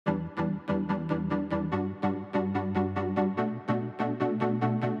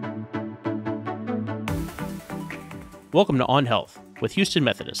Welcome to On Health with Houston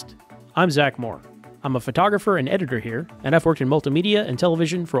Methodist. I'm Zach Moore. I'm a photographer and editor here, and I've worked in multimedia and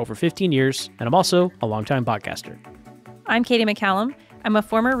television for over 15 years, and I'm also a longtime podcaster. I'm Katie McCallum. I'm a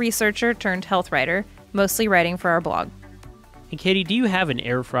former researcher turned health writer, mostly writing for our blog. And Katie, do you have an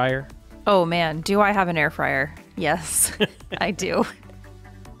air fryer? Oh man, do I have an air fryer? Yes, I do.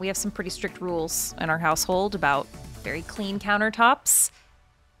 We have some pretty strict rules in our household about very clean countertops.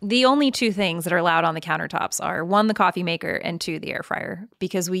 The only two things that are allowed on the countertops are, one, the coffee maker, and two, the air fryer,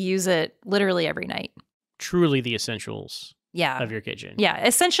 because we use it literally every night. Truly the essentials of your kitchen. Yeah,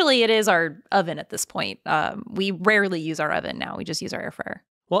 essentially it is our oven at this point. We rarely use our oven now. We just use our air fryer.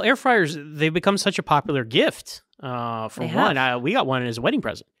 Well, air fryers, they've become such a popular gift. We got one as a wedding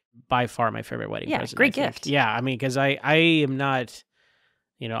present. By far my favorite wedding present. Yeah, great gift. Yeah, I mean, because I am not...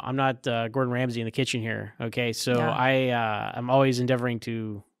 I'm not Gordon Ramsay in the kitchen here, okay? So yeah. I'm always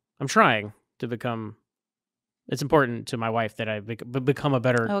I'm trying to become, it's important to my wife that I become a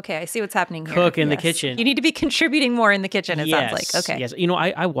better Okay, I see what's happening here. Cook in the kitchen. You need to be contributing more in the kitchen, it sounds like. Okay. Yes,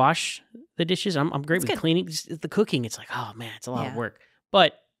 I wash the dishes. I'm great with cleaning. The cooking, it's like, oh man, it's a lot of work.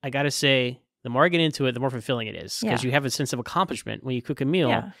 But I got to say, the more I get into it, the more fulfilling it is. Because you have a sense of accomplishment when you cook a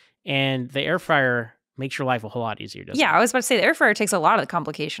meal. And the air fryer makes your life a whole lot easier, doesn't it? I was about to say the air fryer takes a lot of the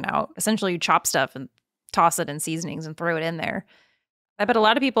complication out. Essentially, you chop stuff and toss it in seasonings and throw it in there. I bet a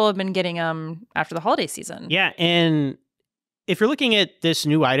lot of people have been getting them after the holiday season. Yeah, and if you're looking at this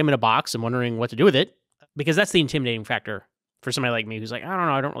new item in a box and wondering what to do with it, because that's the intimidating factor for somebody like me who's like, I don't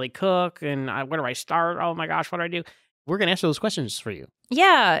know, I don't really cook, and where do I start? Oh my gosh, what do I do? We're going to answer those questions for you.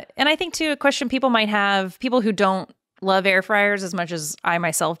 Yeah, and I think, too, a question people might have, people who don't love air fryers as much as I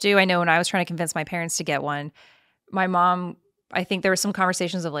myself do. I know when I was trying to convince my parents to get one, my mom, I think there were some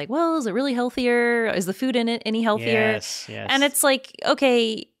conversations of like, well, is it really healthier? Is the food in it any healthier? Yes. And it's like,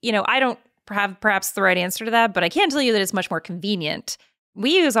 okay, I don't have perhaps the right answer to that, but I can tell you that it's much more convenient.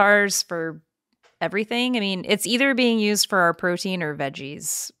 We use ours for everything. I mean, it's either being used for our protein or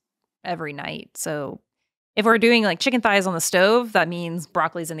veggies every night. So if we're doing like chicken thighs on the stove, that means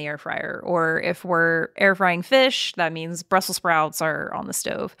broccoli's in the air fryer. Or if we're air frying fish, that means Brussels sprouts are on the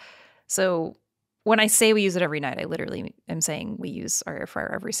stove. So when I say we use it every night, I literally am saying we use our air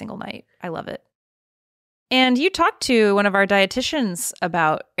fryer every single night. I love it. And you talked to one of our dietitians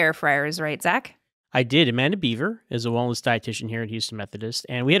about air fryers, right, Zach? I did. Amanda Beaver is a wellness dietitian here at Houston Methodist.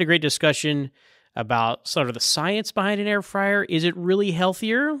 And we had a great discussion about sort of the science behind an air fryer. Is it really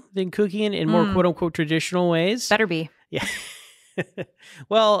healthier than cooking in more quote-unquote traditional ways? Better be. Yeah.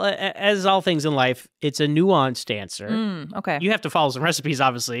 Well, as all things in life, it's a nuanced answer. Okay. You have to follow some recipes,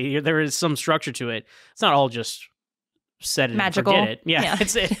 obviously. There is some structure to it. It's not all just set it magical. And forget it. Yeah.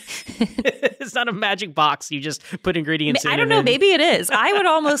 It's not a magic box. You just put ingredients in. I don't know. Maybe it is. I would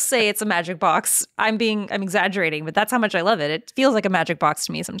almost say it's a magic box. I'm exaggerating, but that's how much I love it. It feels like a magic box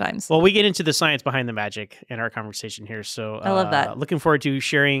to me sometimes. Well, we get into the science behind the magic in our conversation here. So I love that. Looking forward to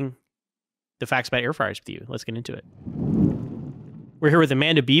sharing the facts about air fryers with you. Let's get into it. We're here with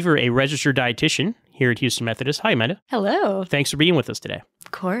Amanda Beaver, a registered dietitian here at Houston Methodist. Hi, Amanda. Hello. Thanks for being with us today.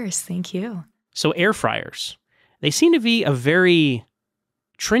 Of course. Thank you. So air fryers, they seem to be a very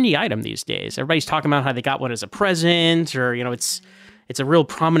trendy item these days. Everybody's talking about how they got one as a present, or, it's a real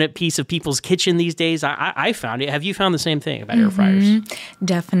prominent piece of people's kitchen these days. I found it. Have you found the same thing about air fryers?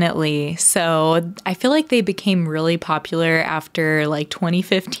 Definitely. So I feel like they became really popular after like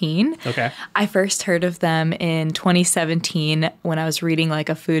 2015. Okay. I first heard of them in 2017 when I was reading like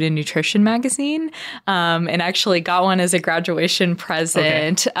a food and nutrition magazine, and actually got one as a graduation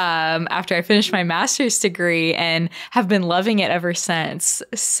present after I finished my master's degree, and have been loving it ever since.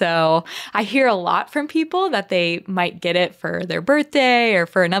 So I hear a lot from people that they might get it for their birthday or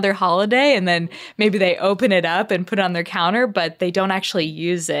for another holiday, and then maybe they open it up and put it on their counter, but they don't actually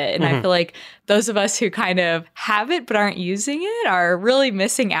use it. And I feel like those of us who kind of have it but aren't using it are really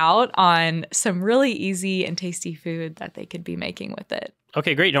missing out on some really easy and tasty food that they could be making with it.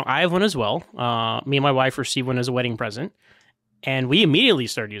 Okay, great. No, I have one as well. Me and my wife received one as a wedding present, and we immediately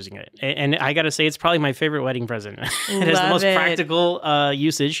started using it. And I got to say, it's probably my favorite wedding present. It has the most practical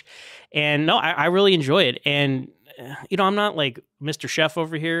usage. And no, I really enjoy it. And I'm not like Mr. Chef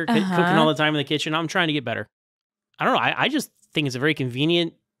over here cooking all the time in the kitchen. I'm trying to get better. I don't know. I just think it's a very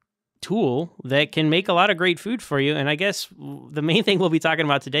convenient tool that can make a lot of great food for you. And I guess the main thing we'll be talking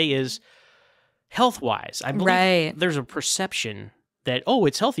about today is health-wise. I believe there's a perception that,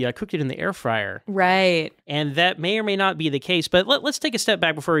 it's healthy. I cooked it in the air fryer. Right. And that may or may not be the case. But let's take a step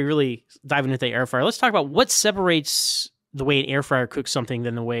back before we really dive into the air fryer. Let's talk about what separates the way an air fryer cooks something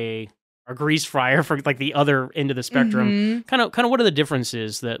than the way a grease fryer, for like the other end of the spectrum. Kind of what are the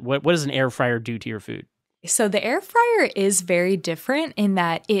differences? What does an air fryer do to your food? So the air fryer is very different in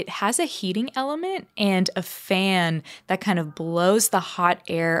that it has a heating element and a fan that kind of blows the hot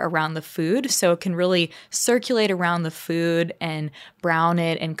air around the food. So it can really circulate around the food and brown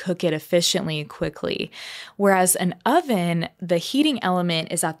it and cook it efficiently and quickly. Whereas an oven, the heating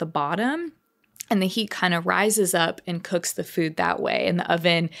element is at the bottom, and the heat kind of rises up and cooks the food that way. And the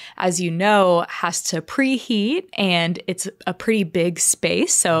oven, as you know, has to preheat, and it's a pretty big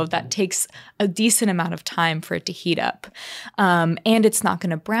space. So that takes a decent amount of time for it to heat up. And it's not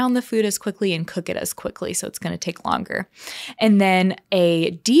going to brown the food as quickly and cook it as quickly. So it's going to take longer. And then a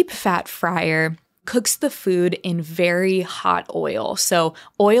deep fat fryer cooks the food in very hot oil. So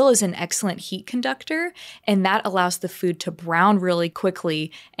oil is an excellent heat conductor, and that allows the food to brown really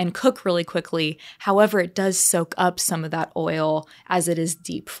quickly and cook really quickly. However, it does soak up some of that oil as it is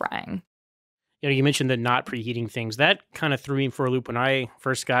deep frying. You mentioned the not preheating things. That kind of threw me for a loop when I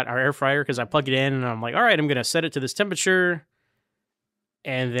first got our air fryer, because I plug it in and I'm like, all right, I'm going to set it to this temperature.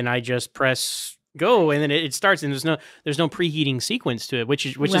 And then I just press go, and then it starts, and there's no preheating sequence to it, which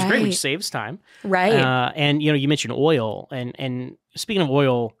is great, which saves time. Right. And you mentioned oil, and speaking of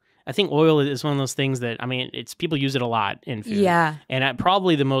oil, I think oil is one of those things that, I mean, it's people use it a lot in food. Yeah. And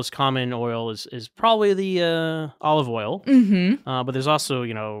probably the most common oil is probably the olive oil. Mm-hmm. But there's also,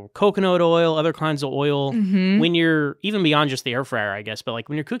 coconut oil, other kinds of oil. Mm-hmm. When you're, even beyond just the air fryer, I guess, but like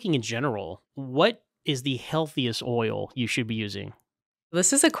when you're cooking in general, what is the healthiest oil you should be using?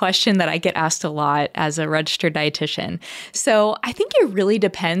 This is a question that I get asked a lot as a registered dietitian. So I think it really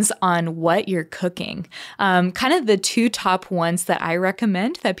depends on what you're cooking. Kind of the two top ones that I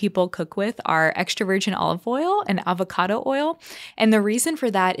recommend that people cook with are extra virgin olive oil and avocado oil. And the reason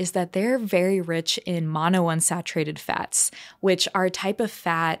for that is that they're very rich in monounsaturated fats, which are a type of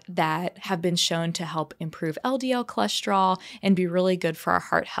fat that have been shown to help improve LDL cholesterol and be really good for our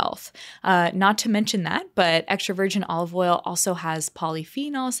heart health. Not to mention that, but extra virgin olive oil also has polyphenols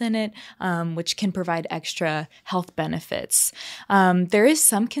in it, which can provide extra health benefits. There is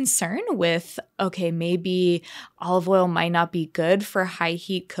some concern with, maybe olive oil might not be good for high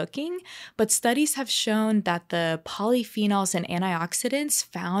heat cooking, but studies have shown that the polyphenols and antioxidants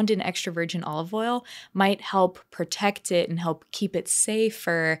found in extra virgin olive oil might help protect it and help keep it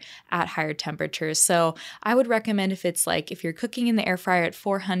safer at higher temperatures. So I would recommend if you're cooking in the air fryer at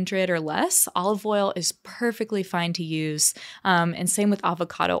 400 or less, olive oil is perfectly fine to use. And same with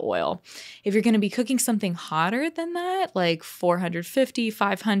avocado oil. If you're going to be cooking something hotter than that, like 450,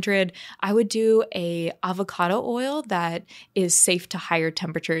 500, I would do a avocado oil that is safe to higher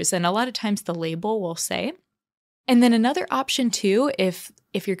temperatures. And a lot of times the label will say. And then another option too, if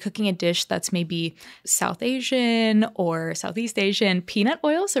you're cooking a dish that's maybe South Asian or Southeast Asian, peanut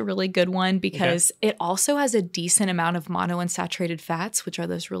oil is a really good one because it also has a decent amount of monounsaturated fats, which are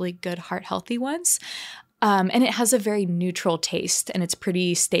those really good heart healthy ones. And it has a very neutral taste, and it's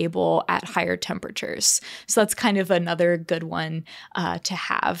pretty stable at higher temperatures. So that's kind of another good one to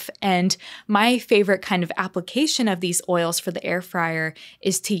have. And my favorite kind of application of these oils for the air fryer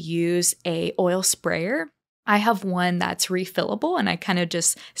is to use a oil sprayer. I have one that's refillable, and I kind of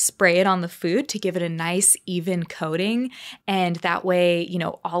just spray it on the food to give it a nice even coating. And that way,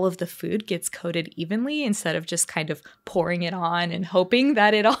 all of the food gets coated evenly instead of just kind of pouring it on and hoping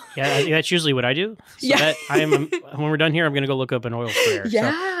that it all... Yeah, that's usually what I do. So when we're done here, I'm going to go look up an oil sprayer.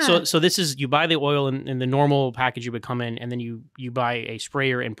 Yeah. So this is, you buy the oil in the normal package you would come in, and then you buy a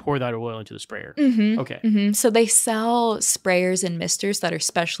sprayer and pour that oil into the sprayer. Mm-hmm. Okay. Mm-hmm. So they sell sprayers and misters that are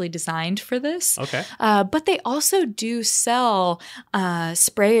specially designed for this. Okay. But they also do sell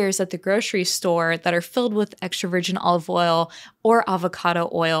sprayers at the grocery store that are filled with extra virgin olive oil or avocado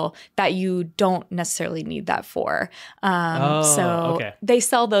oil that you don't necessarily need that for. They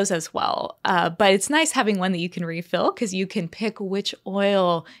sell those as well. But it's nice having one that you can refill because you can pick which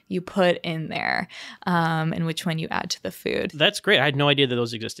oil you put in there and which one you add to the food. That's great. I had no idea that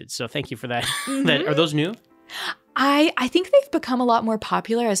those existed. So thank you for that. Mm-hmm. Are those new? I think they've become a lot more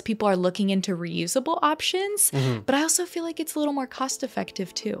popular as people are looking into reusable options, but I also feel like it's a little more cost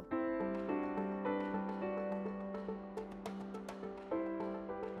effective too.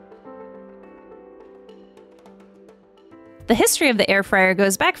 The history of the air fryer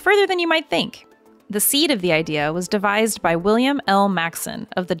goes back further than you might think. The seed of the idea was devised by William L. Maxon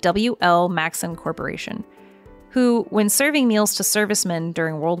of the W.L. Maxon Corporation, who, when serving meals to servicemen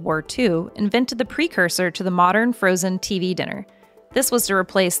during World War II, invented the precursor to the modern frozen TV dinner. This was to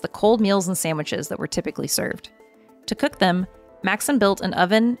replace the cold meals and sandwiches that were typically served. To cook them, Maxon built an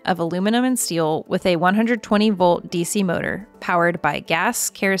oven of aluminum and steel with a 120-volt DC motor powered by gas,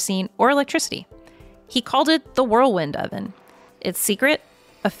 kerosene, or electricity. He called it the whirlwind oven. Its secret?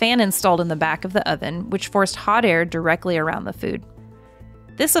 a fan installed in the back of the oven, which forced hot air directly around the food.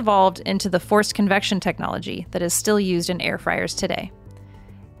 This evolved into the forced convection technology that is still used in air fryers today.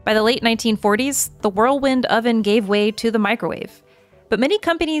 By the late 1940s, the whirlwind oven gave way to the microwave. But many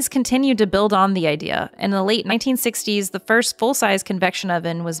companies continued to build on the idea, and in the late 1960s, the first full-size convection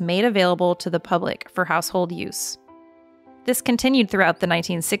oven was made available to the public for household use. This continued throughout the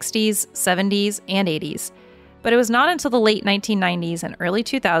 1960s, 70s, and 80s, but it was not until the late 1990s and early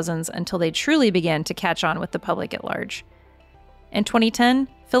 2000s until they truly began to catch on with the public at large. In 2010,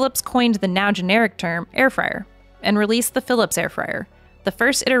 Philips coined the now generic term air fryer and released the Philips air fryer, the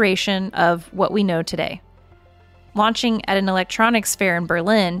first iteration of what we know today. Launching at an electronics fair in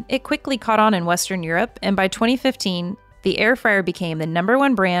Berlin, it quickly caught on in Western Europe, and by 2015, the air fryer became the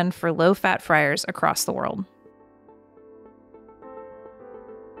 #1 brand for low-fat fryers across the world.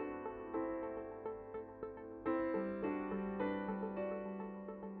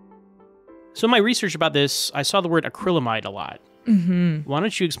 So in my research about this, I saw the word acrylamide a lot. Why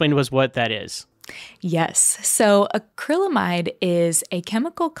don't you explain to us what that is? Yes. So acrylamide is a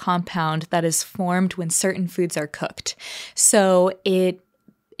chemical compound that is formed when certain foods are cooked. So it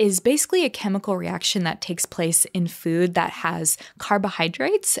is basically a chemical reaction that takes place in food that has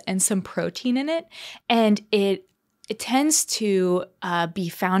carbohydrates and some protein in it. And it tends to be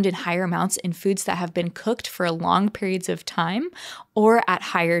found in higher amounts in foods that have been cooked for long periods of time or at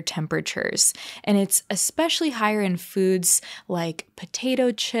higher temperatures. And it's especially higher in foods like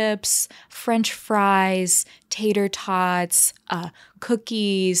potato chips, French fries, tater tots,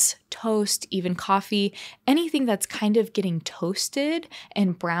 cookies, toast, even coffee. Anything that's kind of getting toasted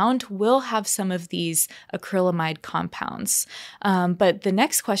and browned will have some of these acrylamide compounds. But the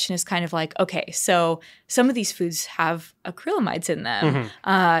next question is kind of like, okay, so some of these foods have acrylamides in them.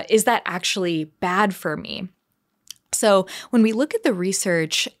 Is that actually bad for me? So when we look at the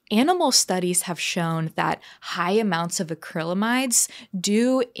research, animal studies have shown that high amounts of acrylamides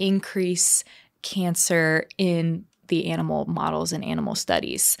do increase cancer in the animal models and animal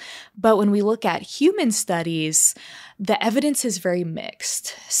studies. But when we look at human studies, the evidence is very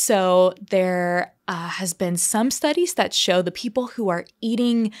mixed. So there has been some studies that show the people who are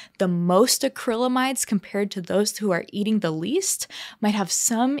eating the most acrylamides compared to those who are eating the least might have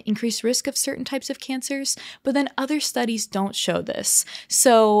some increased risk of certain types of cancers, but then other studies don't show this.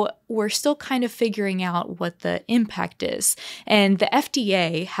 So we're still kind of figuring out what the impact is. And the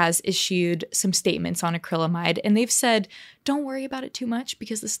FDA has issued some statements on acrylamide, and they've said, don't worry about it too much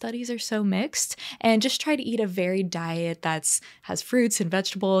because the studies are so mixed, and just try to eat a varied diet that has fruits and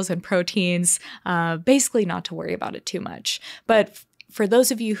vegetables and proteins, basically not to worry about it too much. But for those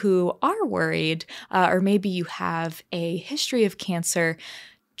of you who are worried, or maybe you have a history of cancer,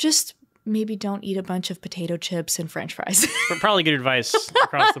 just maybe don't eat a bunch of potato chips and French fries. Probably good advice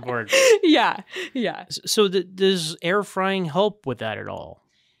across the board. Yeah. So does air frying help with that at all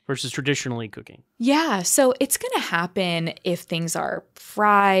versus traditionally cooking? Yeah, so it's going to happen if things are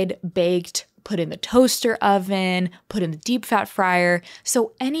fried, baked, put in the toaster oven, put in the deep fat fryer.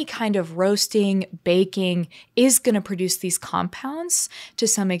 So any kind of roasting, baking is going to produce these compounds to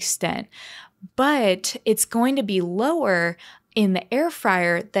some extent. But it's going to be lower in the air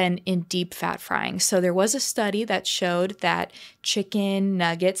fryer than in deep fat frying. So there was a study that showed that chicken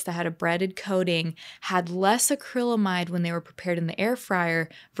nuggets that had a breaded coating had less acrylamide when they were prepared in the air fryer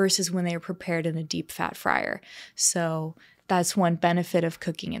versus when they were prepared in a deep fat fryer. So that's one benefit of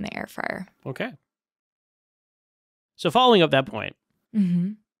cooking in the air fryer. Okay. So following up that point,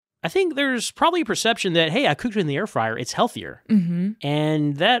 I think there's probably a perception that, hey, I cooked it in the air fryer, it's healthier.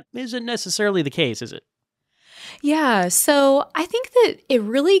 And that isn't necessarily the case, is it? Yeah, so I think that it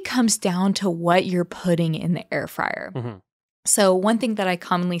really comes down to what you're putting in the air fryer. So one thing that I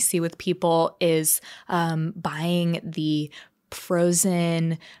commonly see with people is buying the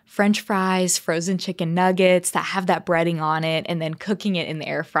frozen French fries, frozen chicken nuggets that have that breading on it, and then cooking it in the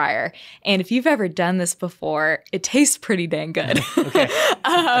air fryer. And if you've ever done this before, it tastes pretty dang good.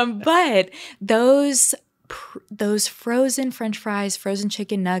 But those frozen French fries, frozen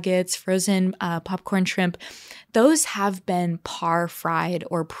chicken nuggets, frozen popcorn shrimp, those have been par fried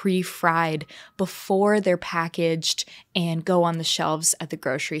or pre-fried before they're packaged and go on the shelves at the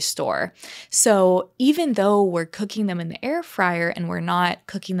grocery store. So even though we're cooking them in the air fryer and we're not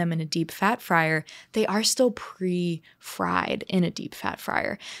cooking them in a deep fat fryer, they are still pre-fried in a deep fat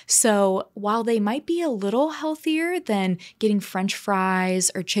fryer. So while they might be a little healthier than getting French fries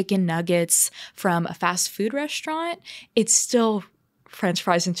or chicken nuggets from a fast food restaurant, it's still French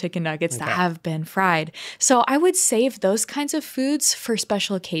fries and chicken nuggets that have been fried. So I would save those kinds of foods for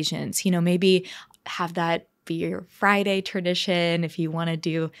special occasions. You know, maybe have that be your Friday tradition. If you want to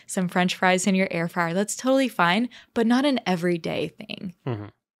do some French fries in your air fryer, that's totally fine, but not an everyday thing. Mm-hmm.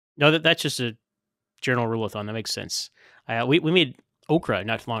 No, that's just a general rule of thumb. That makes sense. We made okra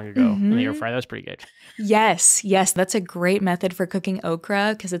not too long ago in the air fryer. That was pretty good. Yes. That's a great method for cooking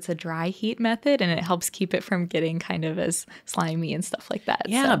okra because it's a dry heat method and it helps keep it from getting kind of as slimy and stuff like that.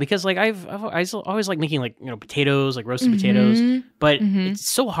 Yeah, because like I always like making like, potatoes, like roasted potatoes, but it's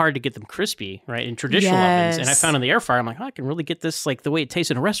so hard to get them crispy, right? In traditional ovens. And I found in the air fryer, I'm like, I can really get this like the way it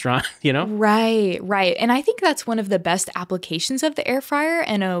tastes in a restaurant, Right. And I think that's one of the best applications of the air fryer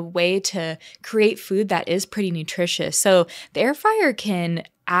and a way to create food that is pretty nutritious. So the air fryer can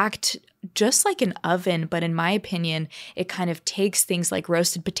act just like an oven, but in my opinion, it kind of takes things like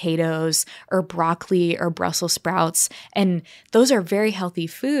roasted potatoes or broccoli or Brussels sprouts, and those are very healthy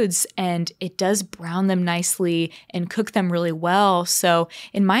foods, and it does brown them nicely and cook them really well. So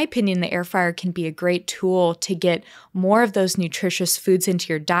in my opinion, the air fryer can be a great tool to get more of those nutritious foods into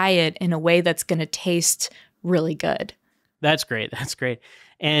your diet in a way that's going to taste really good. That's great.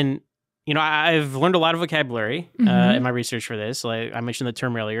 And I've learned a lot of vocabulary in my research for this. Like I mentioned the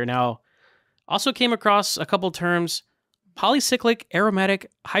term earlier. Now, also came across a couple terms: polycyclic aromatic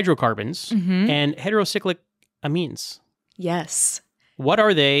hydrocarbons and heterocyclic amines. Yes. What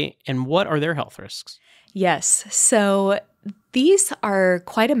are they, and what are their health risks? Yes. So these are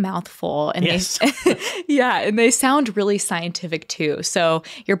quite a mouthful, and and they sound really scientific too. So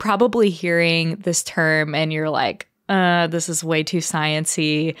you're probably hearing this term and you're like, this is way too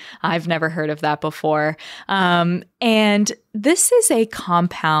sciencey. I've never heard of that before. And this is a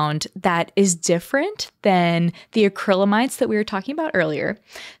compound that is different than the acrylamides that we were talking about earlier.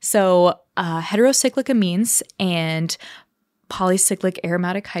 So heterocyclic amines and polycyclic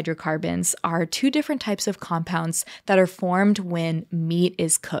aromatic hydrocarbons are two different types of compounds that are formed when meat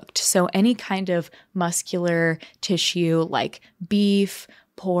is cooked. So any kind of muscular tissue like beef,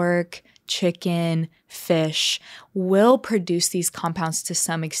 pork, chicken, fish will produce these compounds to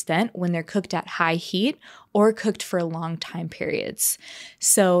some extent when they're cooked at high heat or cooked for long time periods.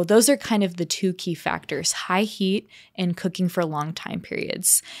 So those are kind of the two key factors: high heat and cooking for long time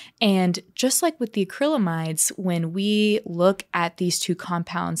periods. And just like with the acrylamides, when we look at these two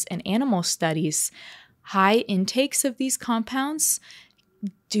compounds in animal studies, high intakes of these compounds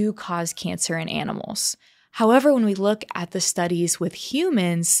do cause cancer in animals. However, when we look at the studies with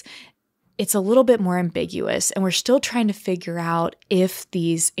humans, it's a little bit more ambiguous, and we're still trying to figure out if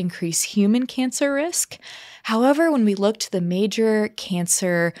these increase human cancer risk. However, when we look to the major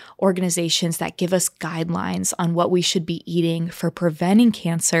cancer organizations that give us guidelines on what we should be eating for preventing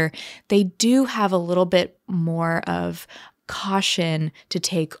cancer, they do have a little bit more of caution to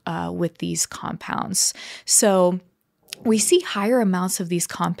take with these compounds. So we see higher amounts of these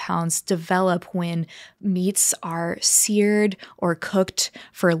compounds develop when meats are seared or cooked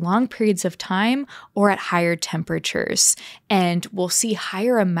for long periods of time or at higher temperatures. And we'll see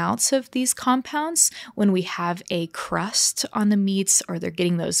higher amounts of these compounds when we have a crust on the meats, or they're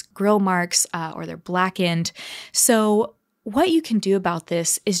getting those grill marks, or they're blackened. So what you can do about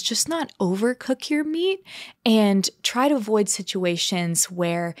this is just not overcook your meat and try to avoid situations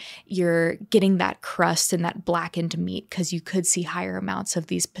where you're getting that crust and that blackened meat, because you could see higher amounts of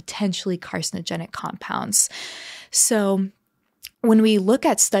these potentially carcinogenic compounds. So when we look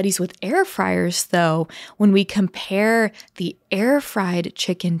at studies with air fryers, though, when we compare the air fried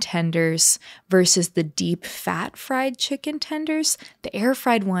chicken tenders versus the deep fat fried chicken tenders, the air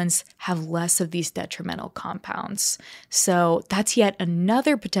fried ones have less of these detrimental compounds. So that's yet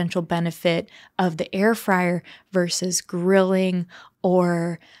another potential benefit of the air fryer versus grilling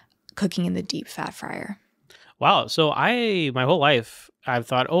or cooking in the deep fat fryer. Wow. So my whole life, I've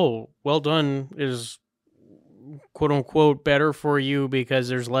thought, well done is quote unquote better for you because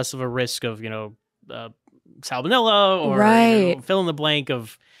there's less of a risk of, salmonella or fill in the blank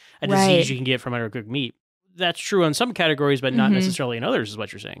of a disease you can get from undercooked meat. That's true in some categories, but not necessarily in others, is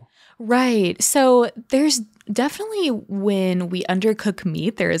what you're saying. Right. So there's definitely, when we undercook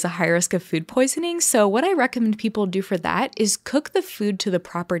meat, there is a high risk of food poisoning. So what I recommend people do for that is cook the food to the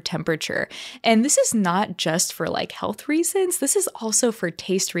proper temperature. And this is not just for like health reasons. This is also for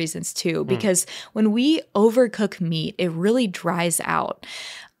taste reasons too, because when we overcook meat, it really dries out.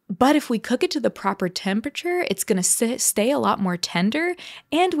 But if we cook it to the proper temperature, it's going to stay a lot more tender,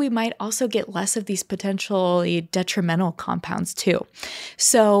 and we might also get less of these potentially detrimental compounds too.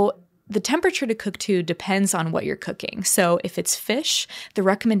 So the temperature to cook to depends on what you're cooking. So if it's fish, the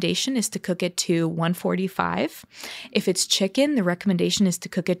recommendation is to cook it to 145. If it's chicken, the recommendation is to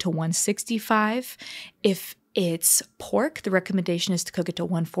cook it to 165. If it's pork. The recommendation is to cook it to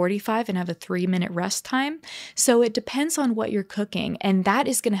 145 and have a 3-minute rest time. So it depends on what you're cooking. And that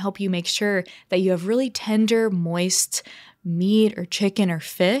is going to help you make sure that you have really tender, moist meat or chicken or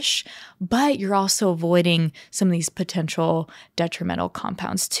fish, but you're also avoiding some of these potential detrimental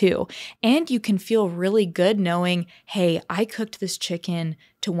compounds too. And you can feel really good knowing, hey, I cooked this chicken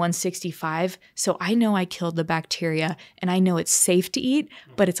to 165, so I know I killed the bacteria and I know it's safe to eat,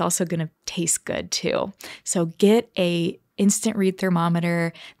 but it's also going to taste good too. So get a instant read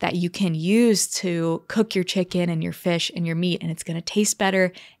thermometer that you can use to cook your chicken and your fish and your meat, and it's going to taste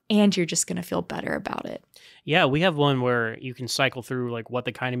better and you're just going to feel better about it. Yeah, we have one where you can cycle through like what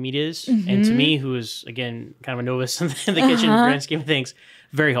the kind of meat is. And to me, who is, again, kind of a novice in the kitchen grand scheme of things,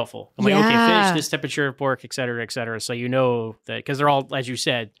 very helpful. I'm like, okay, fish, this temperature of pork, et cetera, et cetera. So you know that, because they're all, as you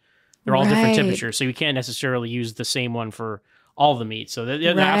said, they're all different temperatures. So you can't necessarily use the same one for all the meat. So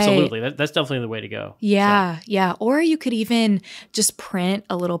absolutely, that's definitely the way to go. Yeah, yeah. Or you could even just print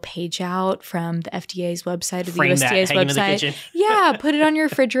a little page out from the FDA's website or the USDA's website. Yeah, put it on your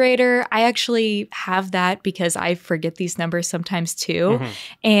refrigerator. I actually have that because I forget these numbers sometimes too.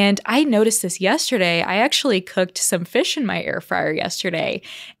 And I noticed this yesterday. I actually cooked some fish in my air fryer yesterday,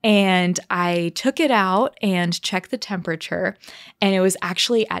 and I took it out and checked the temperature, and it was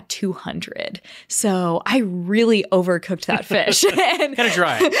actually at 200. So I really overcooked that fish. Kind of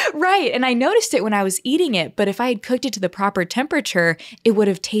dry. Right. And I noticed it when I was eating it, but if I had cooked it to the proper temperature, it would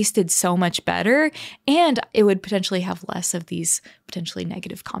have tasted so much better, and it would potentially have less of these potentially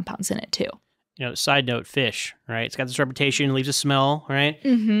negative compounds in it too. You know, side note, fish, right? It's got this reputation, leaves a smell, right?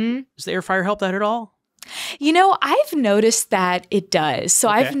 Does the air fryer help that at all? You know, I've noticed that it does. So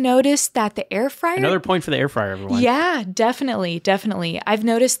I've noticed that the air fryer... Another point for the air fryer, everyone. Yeah, definitely. I've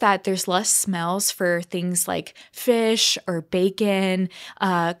noticed that there's less smells for things like fish or bacon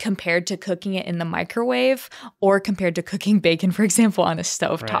compared to cooking it in the microwave or compared to cooking bacon, for example, on a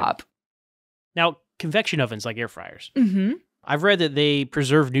stovetop. Right. Now, convection ovens like air fryers. I've read that they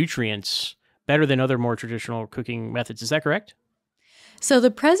preserve nutrients better than other more traditional cooking methods. Is that correct? So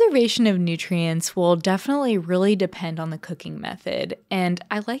the preservation of nutrients will definitely really depend on the cooking method. And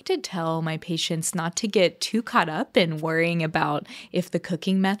I like to tell my patients not to get too caught up in worrying about if the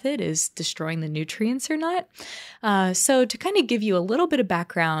cooking method is destroying the nutrients or not. So to kind of give you a little bit of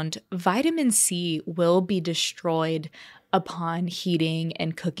background, vitamin C will be destroyed upon heating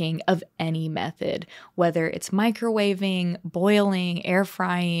and cooking of any method, whether it's microwaving, boiling, air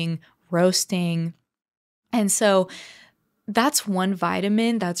frying, roasting. And so that's one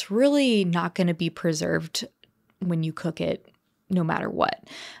vitamin that's really not going to be preserved when you cook it, no matter what.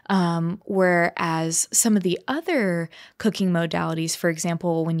 Whereas some of the other cooking modalities, for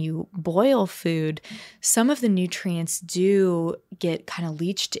example, when you boil food, some of the nutrients do get kind of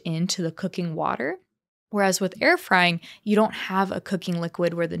leached into the cooking water. Whereas with air frying, you don't have a cooking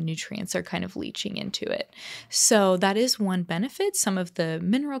liquid where the nutrients are kind of leaching into it. So that is one benefit. Some of the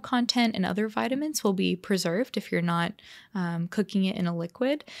mineral content and other vitamins will be preserved if you're not cooking it in a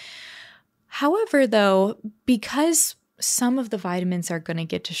liquid. However, though, because some of the vitamins are going to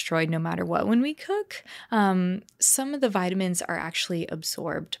get destroyed no matter what when we cook, some of the vitamins are actually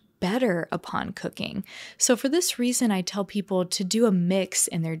absorbed better upon cooking. So for this reason, I tell people to do a mix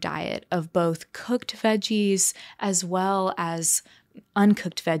in their diet of both cooked veggies as well as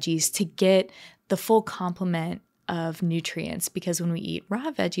uncooked veggies to get the full complement of nutrients, because when we eat raw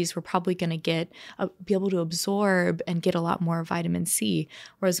veggies, we're probably going to be able to absorb and get a lot more vitamin C.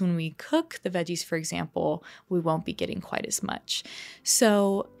 Whereas when we cook the veggies, for example, we won't be getting quite as much.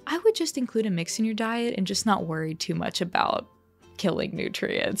 So I would just include a mix in your diet and just not worry too much about killing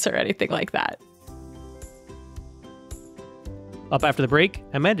nutrients or anything like that. Up after the break,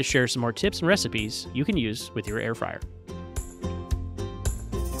 Amanda shares some more tips and recipes you can use with your air fryer.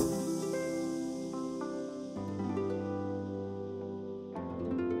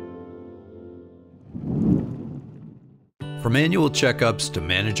 From annual checkups to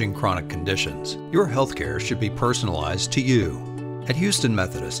managing chronic conditions, your healthcare should be personalized to you. At Houston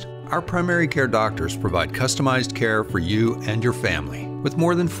Methodist, our primary care doctors provide customized care for you and your family, with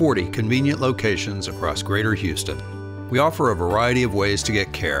more than 40 convenient locations across Greater Houston. We offer a variety of ways to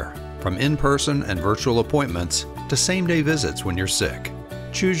get care, from in-person and virtual appointments to same-day visits when you're sick.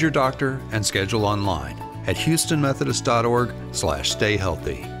 Choose your doctor and schedule online at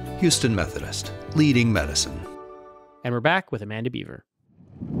houstonmethodist.org/stayhealthy. Houston Methodist, leading medicine. And we're back with Amanda Beaver.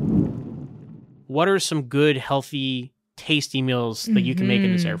 What are some good, healthy, tasty meals that you can make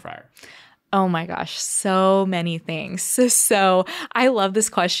in this air fryer? Oh my gosh, so many things. So I love this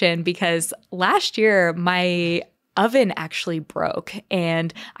question because last year my oven actually broke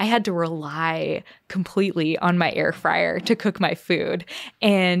and I had to rely completely on my air fryer to cook my food.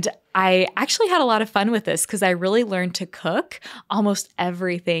 And I actually had a lot of fun with this because I really learned to cook almost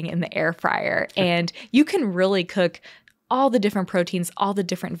everything in the air fryer. And you can really cook all the different proteins, all the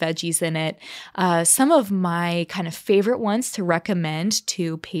different veggies in it. Some of my kind of favorite ones to recommend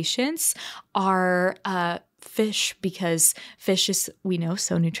to patients are fish, because fish is, we know,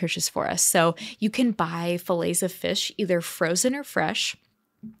 so nutritious for us. So you can buy fillets of fish, either frozen or fresh.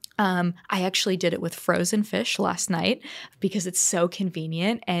 I actually did it with frozen fish last night because it's so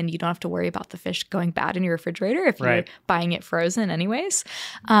convenient and you don't have to worry about the fish going bad in your refrigerator if you're buying it frozen anyways.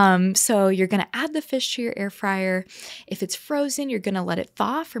 So you're going to add the fish to your air fryer. If it's frozen, you're going to let it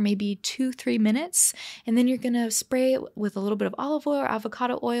thaw for maybe 2-3 minutes. And then you're going to spray it with a little bit of olive oil or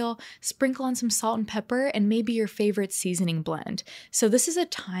avocado oil, sprinkle on some salt and pepper, and maybe your favorite seasoning blend. So this is a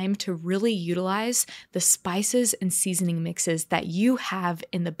time to really utilize the spices and seasoning mixes that you have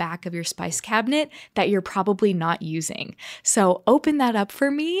in the back of your spice cabinet that you're probably not using. So open that up for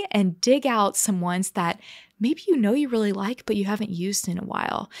me and dig out some ones that maybe you know you really like, but you haven't used in a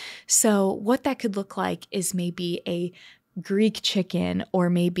while. So what that could look like is maybe a Greek chicken, or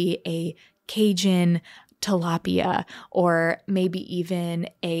maybe a Cajun tilapia, or maybe even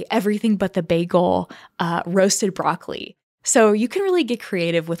a everything but the bagel roasted broccoli. So you can really get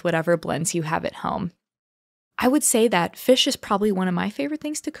creative with whatever blends you have at home. I would say that fish is probably one of my favorite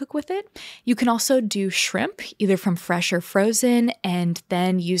things to cook with it. You can also do shrimp, either from fresh or frozen, and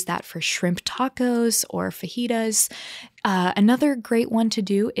then use that for shrimp tacos or fajitas. Another great one to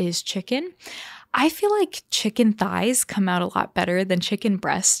do is chicken. I feel like chicken thighs come out a lot better than chicken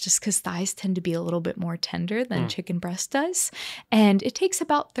breasts, just because thighs tend to be a little bit more tender than chicken breast does. And it takes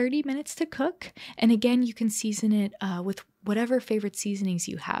about 30 minutes to cook. And again, you can season it with whatever favorite seasonings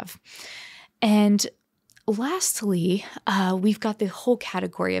you have. And lastly, we've got the whole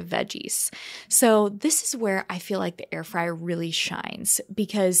category of veggies. So this is where I feel like the air fryer really shines,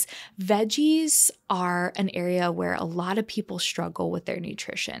 because veggies are an area where a lot of people struggle with their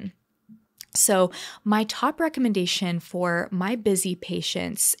nutrition. So my top recommendation for my busy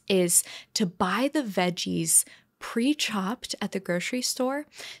patients is to buy the veggies pre-chopped at the grocery store.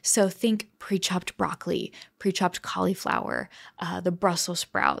 So think pre-chopped broccoli, pre-chopped cauliflower, the Brussels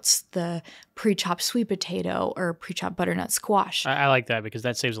sprouts, the pre-chopped sweet potato, or pre-chopped butternut squash. I like that because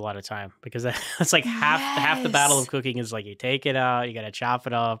that saves a lot of time, because that's like half the battle of cooking is like you take it out, you got to chop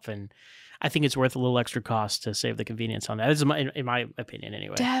it up, and I think it's worth a little extra cost to save the convenience on that. This is in my opinion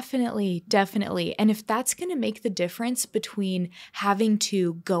anyway. Definitely. And if that's going to make the difference between having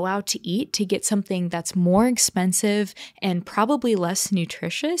to go out to eat to get something that's more expensive and probably less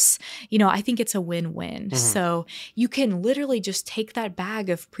nutritious, I think it's a win-win. Mm-hmm. So you can literally just take that bag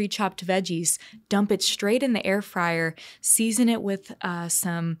of pre-chopped veggies, dump it straight in the air fryer, season it with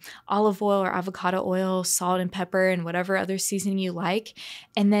some olive oil or avocado oil, salt and pepper, and whatever other seasoning you like,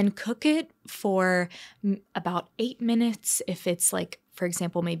 and then cook it for about 8 minutes if it's like, for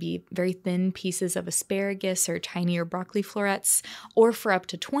example, maybe very thin pieces of asparagus or tinier broccoli florets, or for up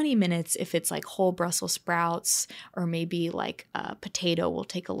to 20 minutes if it's like whole Brussels sprouts, or maybe like a potato will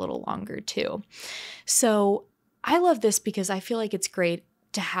take a little longer too. So I love this because I feel like it's great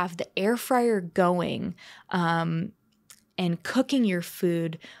to have the air fryer going and cooking your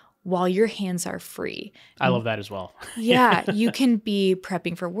food while your hands are free. I love that as well. Yeah, you can be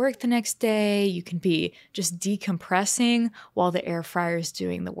prepping for work the next day. You can be just decompressing while the air fryer is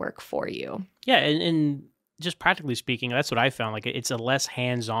doing the work for you. Yeah, and just practically speaking, that's what I found. Like, it's a less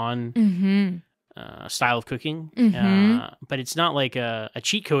hands-on style of cooking, but it's not like a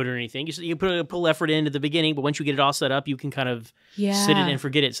cheat code or anything. You put a full effort into the beginning, but once you get it all set up, you can kind of sit it and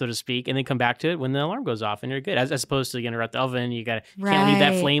forget it, so to speak, and then come back to it when the alarm goes off, and you're good. As opposed to at the oven, you can't leave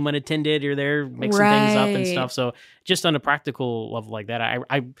that flame unattended. You're there mixing things up and stuff. So just on a practical level like that,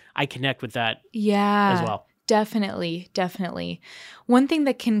 I connect with that as well. Definitely. One thing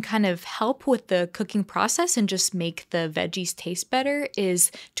that can kind of help with the cooking process and just make the veggies taste better is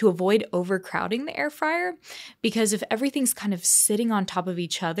to avoid overcrowding the air fryer, because if everything's kind of sitting on top of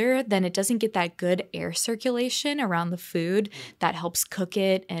each other, then it doesn't get that good air circulation around the food that helps cook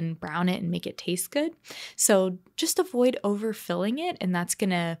it and brown it and make it taste good. So just avoid overfilling it, and that's going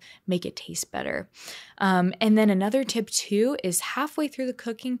to make it taste better. And then another tip too is halfway through the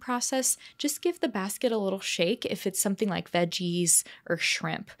cooking process, just give the basket a little shake if it's something like veggies or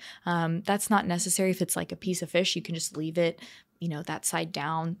shrimp. That's not necessary. If it's like a piece of fish, you can just leave it, that side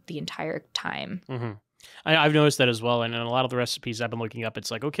down the entire time. Mm-hmm. I've noticed that as well. And in a lot of the recipes I've been looking up,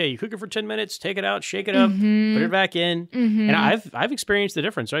 it's like, okay, you cook it for 10 minutes, take it out, shake it up, put it back in. And I've experienced the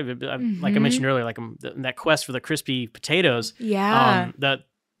difference, right? Like I mentioned earlier, like that quest for the crispy potatoes. Yeah.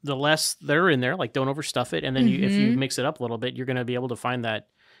 The less they're in there, like don't overstuff it. And then if you mix it up a little bit, you're going to be able to find that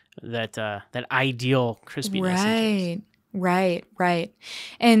ideal crispiness. Right.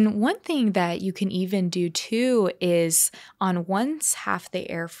 And one thing that you can even do too is on one half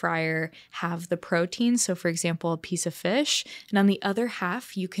the air fryer have the protein. So for example, a piece of fish, and on the other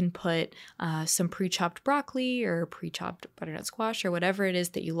half, you can put some pre-chopped broccoli or pre-chopped butternut squash or whatever it is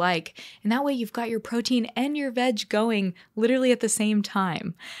that you like. And that way you've got your protein and your veg going literally at the same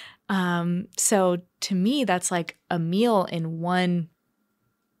time. So to me, that's like a meal in one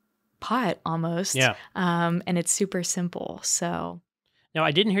pot almost. Yeah. And it's super simple. So now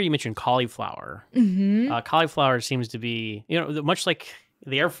I didn't hear you mention cauliflower. Cauliflower seems to be, much like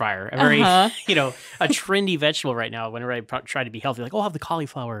the air fryer, a very, a trendy vegetable right now. Whenever I try to be healthy, like, I'll have the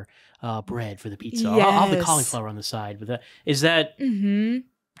cauliflower bread for the pizza. Yes. I'll have the cauliflower on the side. But is that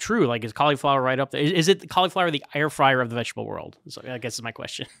true? Like, is cauliflower right up there? Is it the cauliflower the air fryer of the vegetable world? So I guess is my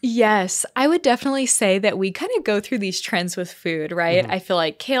question. Yes, I would definitely say that we kind of go through these trends with food, right? I feel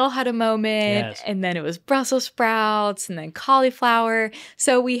like kale had a moment, and then it was Brussels sprouts, and then cauliflower.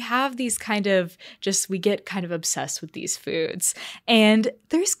 So we have these we get kind of obsessed with these foods, and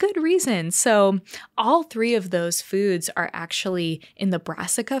there's good reason. So all three of those foods are actually in the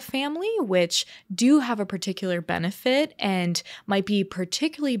brassica family, which do have a particular benefit and might be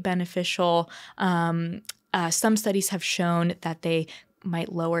particularly beneficial. Some studies have shown that they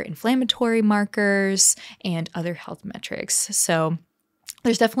might lower inflammatory markers and other health metrics. So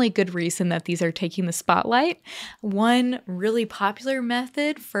there's definitely a good reason that these are taking the spotlight. One really popular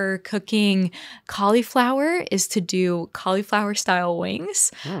method for cooking cauliflower is to do cauliflower-style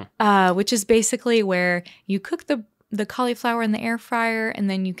wings, which is basically where you cook the cauliflower in the air fryer and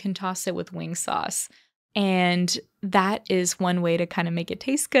then you can toss it with wing sauce. And that is one way to kind of make it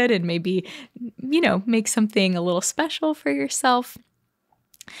taste good and maybe, make something a little special for yourself.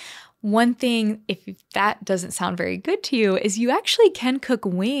 One thing, if that doesn't sound very good to you, is you actually can cook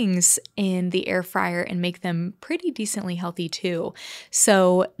wings in the air fryer and make them pretty decently healthy too.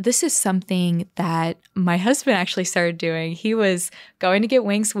 So this is something that my husband actually started doing. He was going to get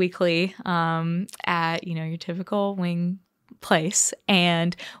wings weekly at, your typical wing place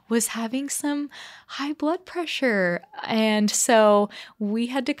and was having some high blood pressure. And so we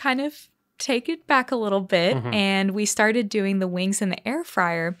had to kind of take it back a little bit and we started doing the wings in the air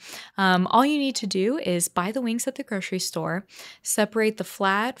fryer. All you need to do is buy the wings at the grocery store, separate the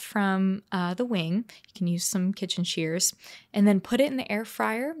flat from the wing. You can use some kitchen shears and then put it in the air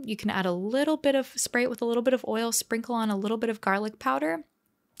fryer. You can add spray it with a little bit of oil, sprinkle on a little bit of garlic powder.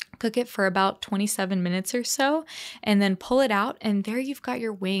 Cook it for about 27 minutes or so, and then pull it out, and there you've got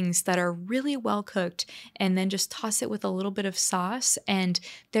your wings that are really well cooked, and then just toss it with a little bit of sauce, and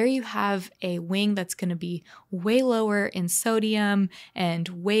there you have a wing that's going to be way lower in sodium and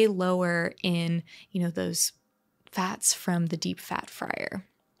way lower in, those fats from the deep fat fryer.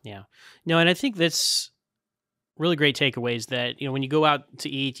 Yeah. No, and I think that's really great takeaways that, when you go out to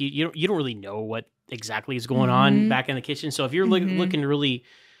eat, you don't really know what exactly is going on back in the kitchen. So if you're looking to really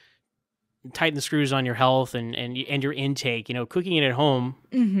tighten the screws on your health and your intake, cooking it at home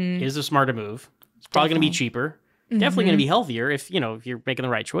is a smarter move. It's probably going to be cheaper, definitely going to be healthier if you're making the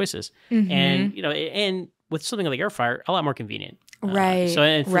right choices. And, and with something like air fryer, a lot more convenient. Right. So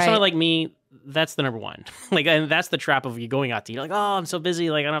and for someone like me, that's the number one. And that's the trap of you going out to eat. Like, oh, I'm so busy.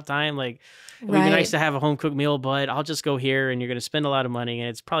 Like, I don't have time. Like, it would be nice to have a home cooked meal, but I'll just go here and you're going to spend a lot of money and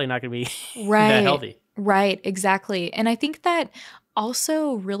it's probably not going to be that healthy. Right. Exactly. And I think that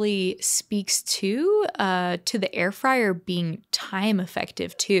also really speaks to the air fryer being time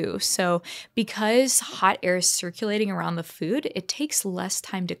effective too. So because hot air is circulating around the food, it takes less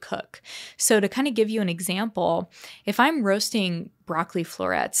time to cook. So to kind of give you an example, if I'm roasting broccoli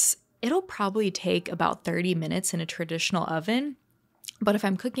florets, it'll probably take about 30 minutes in a traditional oven. But if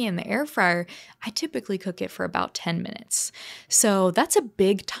I'm cooking in the air fryer, I typically cook it for about 10 minutes. So that's a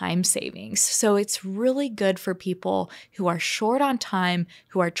big time savings. So it's really good for people who are short on time,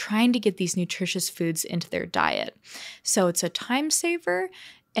 who are trying to get these nutritious foods into their diet. So it's a time saver,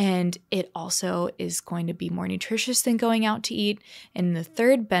 and it also is going to be more nutritious than going out to eat. And the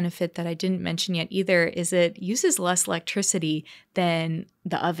third benefit that I didn't mention yet either is it uses less electricity than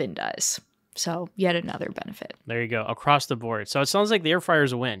the oven does. So yet another benefit. There you go, across the board. So it sounds like the air fryer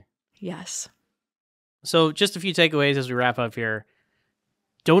is a win. Yes. So just a few takeaways as we wrap up here.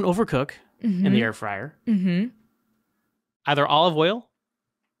 Don't overcook in the air fryer. Either olive oil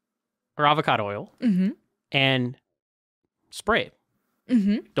or avocado oil and spray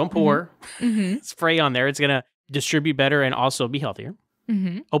it. Don't pour. Spray on there. It's going to distribute better and also be healthier.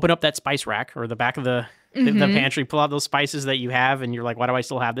 Open up that spice rack or the back of the pantry, pull out those spices that you have, and you're like, why do I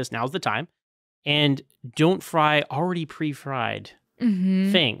still have this? Now's the time. And don't fry already pre-fried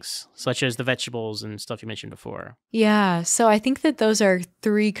things, such as the vegetables and stuff you mentioned before. Yeah, so I think that those are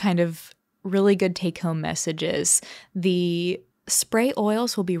 3 kind of really good take-home messages. The spray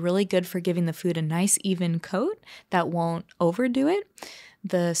oils will be really good for giving the food a nice, even coat that won't overdo it.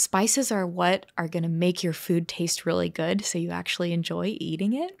 The spices are what are going to make your food taste really good, so you actually enjoy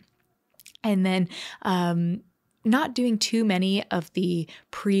eating it. And then not doing too many of the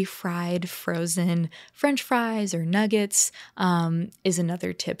pre-fried frozen French fries or nuggets is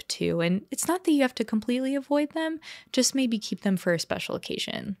another tip too. And it's not that you have to completely avoid them, just maybe keep them for a special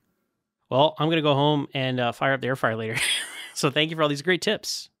occasion. Well, I'm going to go home and fire up the air fryer later. So thank you for all these great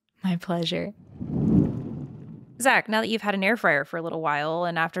tips. My pleasure. Zach, now that you've had an air fryer for a little while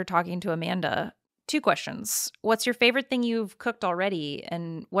and after talking to Amanda, 2 questions. What's your favorite thing you've cooked already,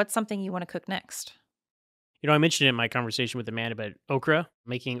 and what's something you want to cook next? You know, I mentioned in my conversation with Amanda about okra,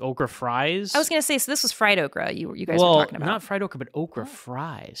 making okra fries. I was going to say, so this was fried okra you guys were talking about. Not fried okra, but okra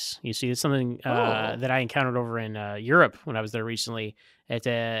fries. You see, it's something that I encountered over in Europe when I was there recently at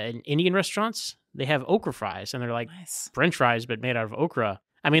Indian restaurants. They have okra fries, and they're like French fries, but made out of okra.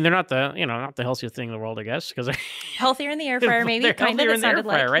 I mean, they're not the healthiest thing in the world, I guess, because healthier in the air fryer, maybe. They're kind healthier of, in the air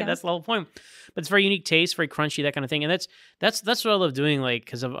fryer, right? Yeah. That's the whole point. But it's very unique taste, very crunchy, that kind of thing, and that's what I love doing. Like,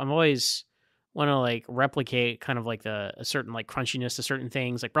 because I'm always want to like replicate kind of like a certain like crunchiness to certain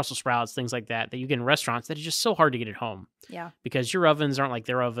things, like Brussels sprouts, things like that you get in restaurants that are just so hard to get at home. Yeah, because your ovens aren't like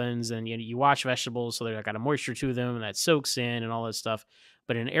their ovens, and you wash vegetables, so they've got a moisture to them and that soaks in and all that stuff.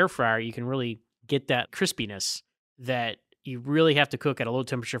 But in an air fryer, you can really get that crispiness that you really have to cook at a low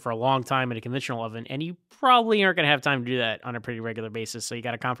temperature for a long time in a conventional oven, and you probably aren't going to have time to do that on a pretty regular basis, so you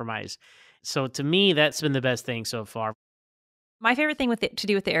got to compromise. So to me, that's been the best thing so far. My favorite thing to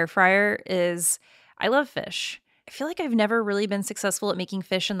do with the air fryer is I love fish. I feel like I've never really been successful at making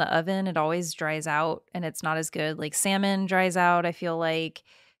fish in the oven. It always dries out, and it's not as good. Like salmon dries out. I feel like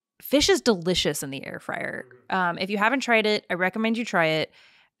fish is delicious in the air fryer. If you haven't tried it, I recommend you try it.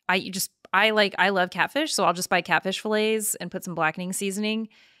 I love catfish, so I'll just buy catfish fillets and put some blackening seasoning.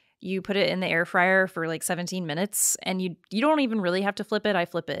 You put it in the air fryer for like 17 minutes, and you don't even really have to flip it. I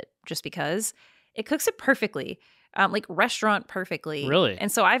flip it just because it cooks it perfectly, like restaurant perfectly. Really?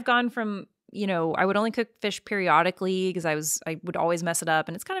 And so I've gone from, I would only cook fish periodically because I would always mess it up,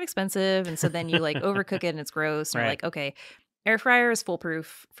 and it's kind of expensive. And so then you like overcook it and it's gross. And Right. You're like, okay, air fryer is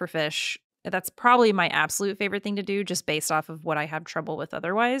foolproof for fish. That's probably my absolute favorite thing to do, just based off of what I have trouble with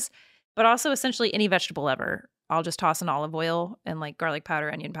otherwise. But also essentially any vegetable ever. I'll just toss in olive oil and like garlic powder,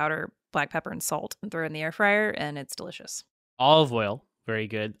 onion powder, black pepper, and salt and throw it in the air fryer, and it's delicious. Olive oil, very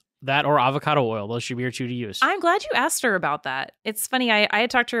good. That or avocado oil, those should be your 2 to use. I'm glad you asked her about that. It's funny, I had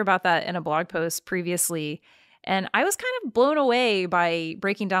talked to her about that in a blog post previously, and I was kind of blown away by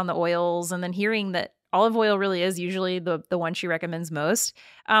breaking down the oils and then hearing that olive oil really is usually the one she recommends most.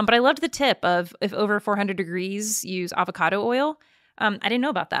 But I loved the tip of if over 400 degrees, use avocado oil. I didn't know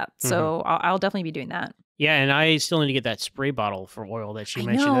about that, so I'll definitely be doing that. Yeah, and I still need to get that spray bottle for oil that she I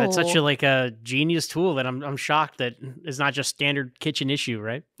mentioned. That's such know. a genius tool that I'm shocked that is not just standard kitchen issue,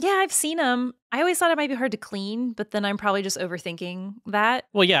 right? Yeah, I've seen them. I always thought it might be hard to clean, but then I'm probably just overthinking that.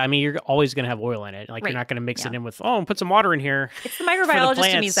 Well, yeah, I mean, you're always going to have oil in it. Like, Right. you're not going to mix it Yeah. in with, put some water in here. It's the microbiologist to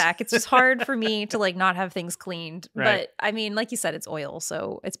me, plants. Zach. It's just hard for me to like not have things cleaned. Right. But I mean, like you said, it's oil,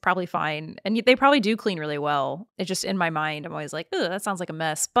 so it's probably fine. And they probably do clean really well. It's just in my mind, I'm always like, oh, that sounds like a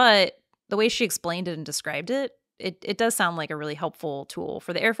mess. But the way she explained it and described it, it does sound like a really helpful tool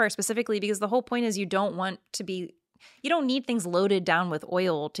for the air fryer specifically, because the whole point is you don't need things loaded down with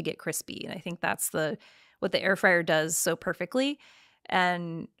oil to get crispy. And I think that's what the air fryer does so perfectly.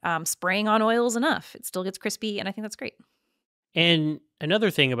 And spraying on oil is enough. It still gets crispy, and I think that's great. And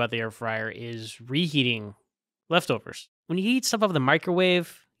another thing about the air fryer is reheating leftovers. When you heat stuff up in the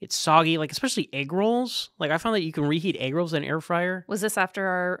microwave, it's soggy, like especially egg rolls. Like I found that you can reheat egg rolls in an air fryer. Was this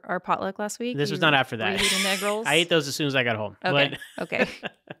after our potluck last week? This You was not after that. reheating egg rolls? I ate those as soon as I got home. Okay. Okay.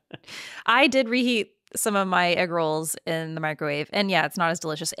 I did reheat some of my egg rolls in the microwave, and yeah, it's not as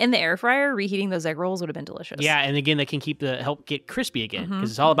delicious. In the air fryer, reheating those egg rolls would have been delicious. Yeah, and again, that can help get crispy again, because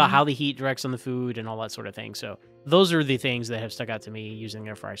it's all about how the heat directs on the food and all that sort of thing. So those are the things that have stuck out to me using the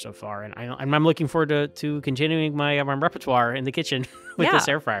air fryer so far, and I'm looking forward to continuing my repertoire in the kitchen with this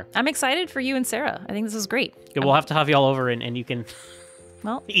air fryer. I'm excited for you and Sarah. I think this is great. Good, we'll have to have you all over, and you can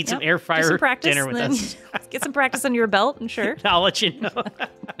eat some air fryer do some practice, dinner with then us. Get some practice under your belt, and sure. I'll let you know.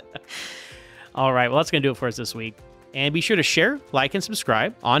 All right, well, that's going to do it for us this week. And be sure to share, like, and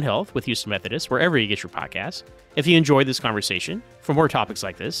subscribe on Health with Houston Methodist, wherever you get your podcasts. If you enjoyed this conversation, for more topics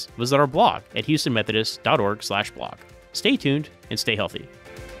like this, visit our blog at houstonmethodist.org/blog. Stay tuned and stay healthy.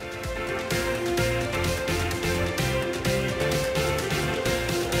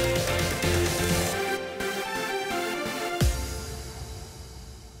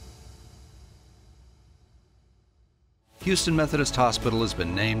 Houston Methodist Hospital has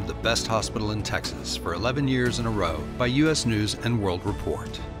been named the best hospital in Texas for 11 years in a row by U.S. News & World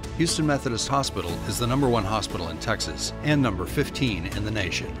Report. Houston Methodist Hospital is the #1 hospital in Texas and number 15 in the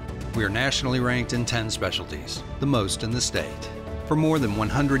nation. We are nationally ranked in 10 specialties, the most in the state. For more than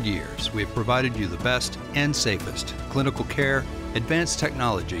 100 years, we have provided you the best and safest clinical care, advanced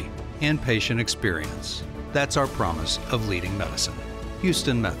technology, and patient experience. That's our promise of leading medicine.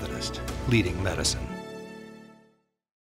 Houston Methodist, leading medicine.